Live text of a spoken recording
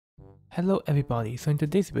Hello everybody, so in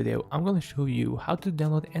today's video I'm going to show you how to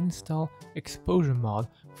download and install exposure mod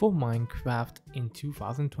for Minecraft in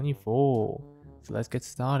 2024. So let's get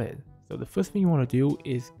started. So the first thing you want to do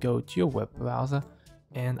is go to your web browser,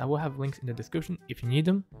 and I will have links in the description if you need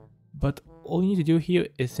them, but all you need to do here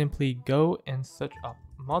is simply go and search up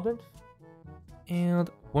Modern, and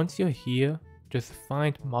once you're here just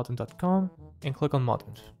find modern.com and click on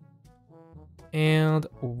Modern. And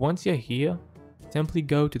once you're here, simply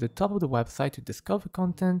go to the top of the website to discover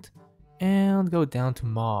content and go down to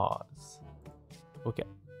mods. Okay,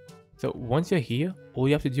 so once you're here, all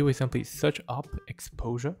you have to do is simply search up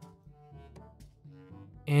exposure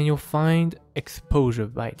and you'll find exposure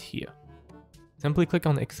right here. Simply click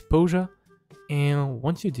on exposure, and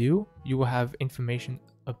once you do, you will have information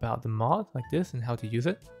about the mod like this and how to use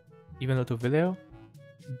it, even a little video.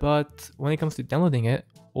 But when it comes to downloading it,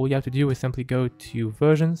 all you have to do is simply go to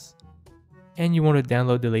versions, and you want to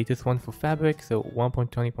download the latest one for Fabric, so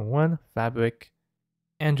 1.20.1 Fabric,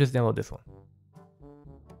 and just download this one.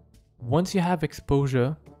 Once you have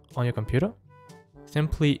exposure on your computer,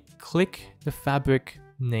 simply click the Fabric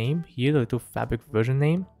name here, the little Fabric version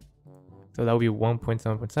name, so that will be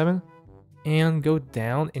 1.7.7, and go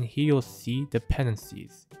down, and here you'll see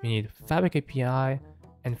dependencies. You need Fabric API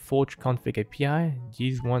and Forge Config API.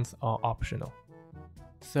 These ones are optional.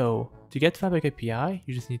 So to get Fabric API,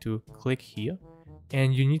 you just need to click here,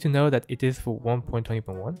 and you need to know that it is for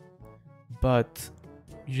 1.20.1, but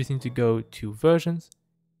you just need to go to versions,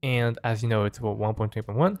 and as you know it's for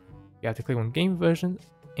 1.20.1, you have to click on game version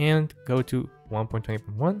and go to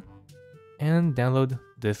 1.20.1 and download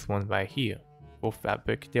this one right here for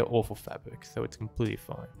Fabric. They're all for Fabric, so it's completely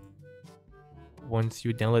fine. Once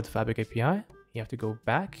you download Fabric API, you have to go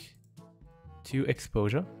back to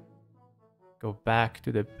exposure, go back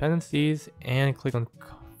to dependencies and click on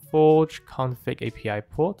Forge Config API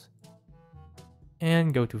port,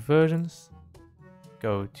 and go to versions,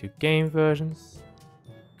 go to game versions,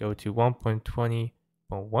 go to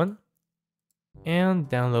 1.20.1 and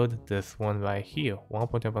download this one right here,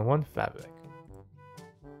 1.20.1 Fabric.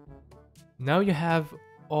 Now you have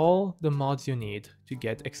all the mods you need to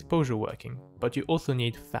get exposure working, but you also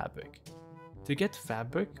need Fabric. To get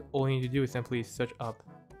Fabric, all you need to do is simply search up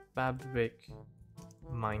Fabric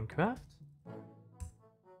Minecraft,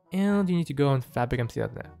 and you need to go on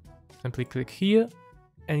fabricmc.net. Simply click here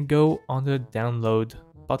and go on the download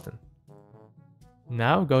button.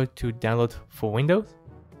 Now go to download for Windows,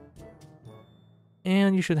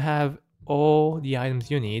 and you should have all the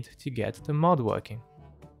items you need to get the mod working.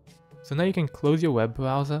 So now you can close your web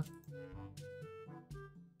browser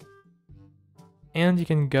and you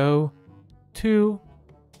can go to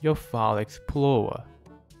your file explorer.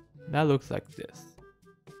 That looks like this.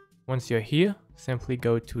 Once you're here, simply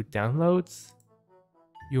go to downloads.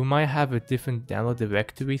 You might have a different download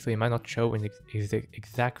directory, so it might not show in the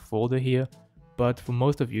exact folder here, but for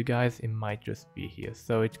most of you guys it might just be here,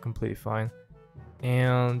 so it's completely fine.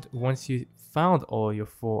 And once you found all your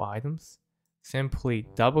 4 items, simply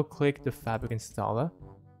double click the Fabric installer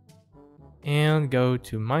and go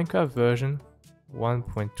to Minecraft version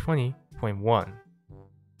 1.20.1.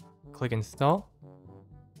 Click install,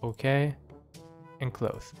 OK, and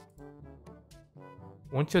close.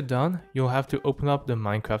 Once you're done, you'll have to open up the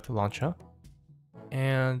Minecraft launcher,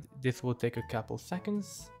 and this will take a couple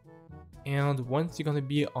seconds. And once you're gonna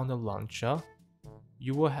be on the launcher,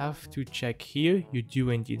 you will have to check here. You do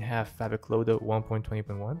indeed have Fabric Loader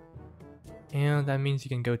 1.20.1, and that means you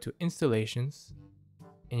can go to installations,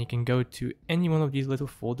 and you can go to any one of these little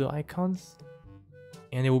folder icons,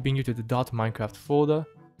 and it will bring you to the .minecraft folder,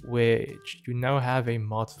 which you now have a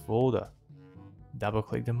mods folder. Double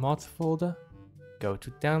click the mods folder, go to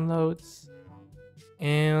downloads,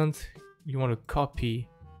 and you want to copy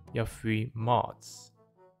your 3 mods.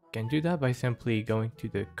 You can do that by simply going to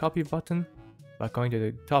the copy button, by going to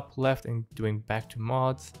the top left and doing back to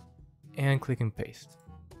mods, and click and paste.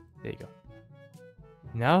 There you go.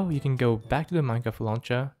 Now you can go back to the Minecraft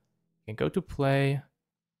launcher, you can go to play,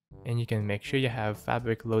 and you can make sure you have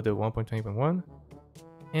Fabric Loader 1.20.1,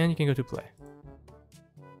 and you can go to play.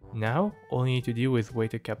 Now, all you need to do is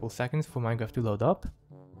wait a couple seconds for Minecraft to load up,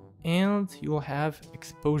 and you will have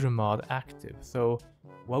exposure mod active. So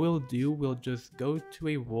what we'll do, we'll just go to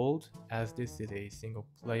a world, as this is a single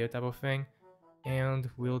player type of thing, and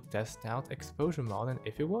we'll test out exposure mod and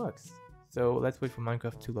if it works. So let's wait for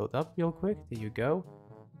Minecraft to load up real quick. There you go.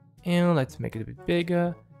 And let's make it a bit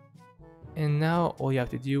bigger. And now all you have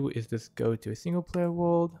to do is just go to a single player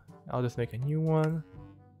world. I'll just make a new one,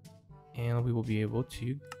 and we will be able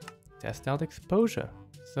to test out exposure.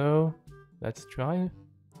 So let's try.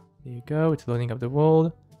 There you go, it's loading up the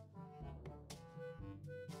world.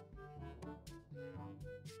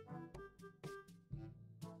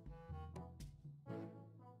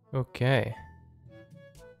 Okay.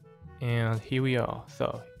 And here we are.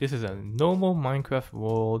 So this is a normal Minecraft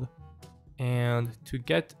world. And to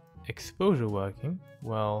get exposure working,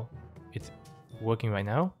 well, it's working right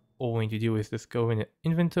now. All we need to do is just go in the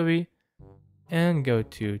inventory and go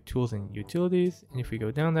to tools and utilities. And if we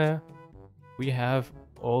go down there, we have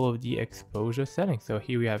all of the exposure settings. So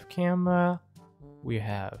here we have camera, we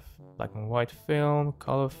have black and white film,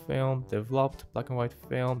 color film, developed black and white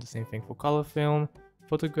film, the same thing for color film,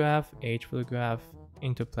 photograph, H photograph,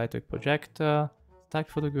 interpolated projector,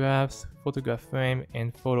 stacked photographs, photograph frame,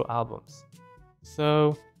 and photo albums.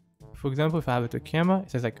 So, for example, if I have it to camera,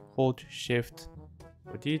 it says like hold shift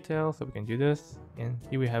for detail, so we can do this. And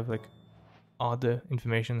here we have like all the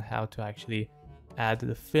information how to actually add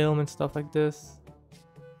the film and stuff like this.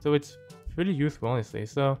 So it's pretty useful, honestly.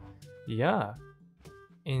 So yeah,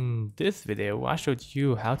 in this video, I showed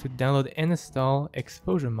you how to download and install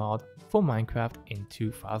exposure mod for Minecraft in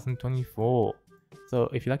 2024. So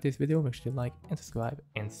if you like this video, make sure to like and subscribe,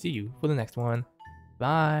 and see you for the next one.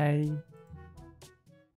 Bye!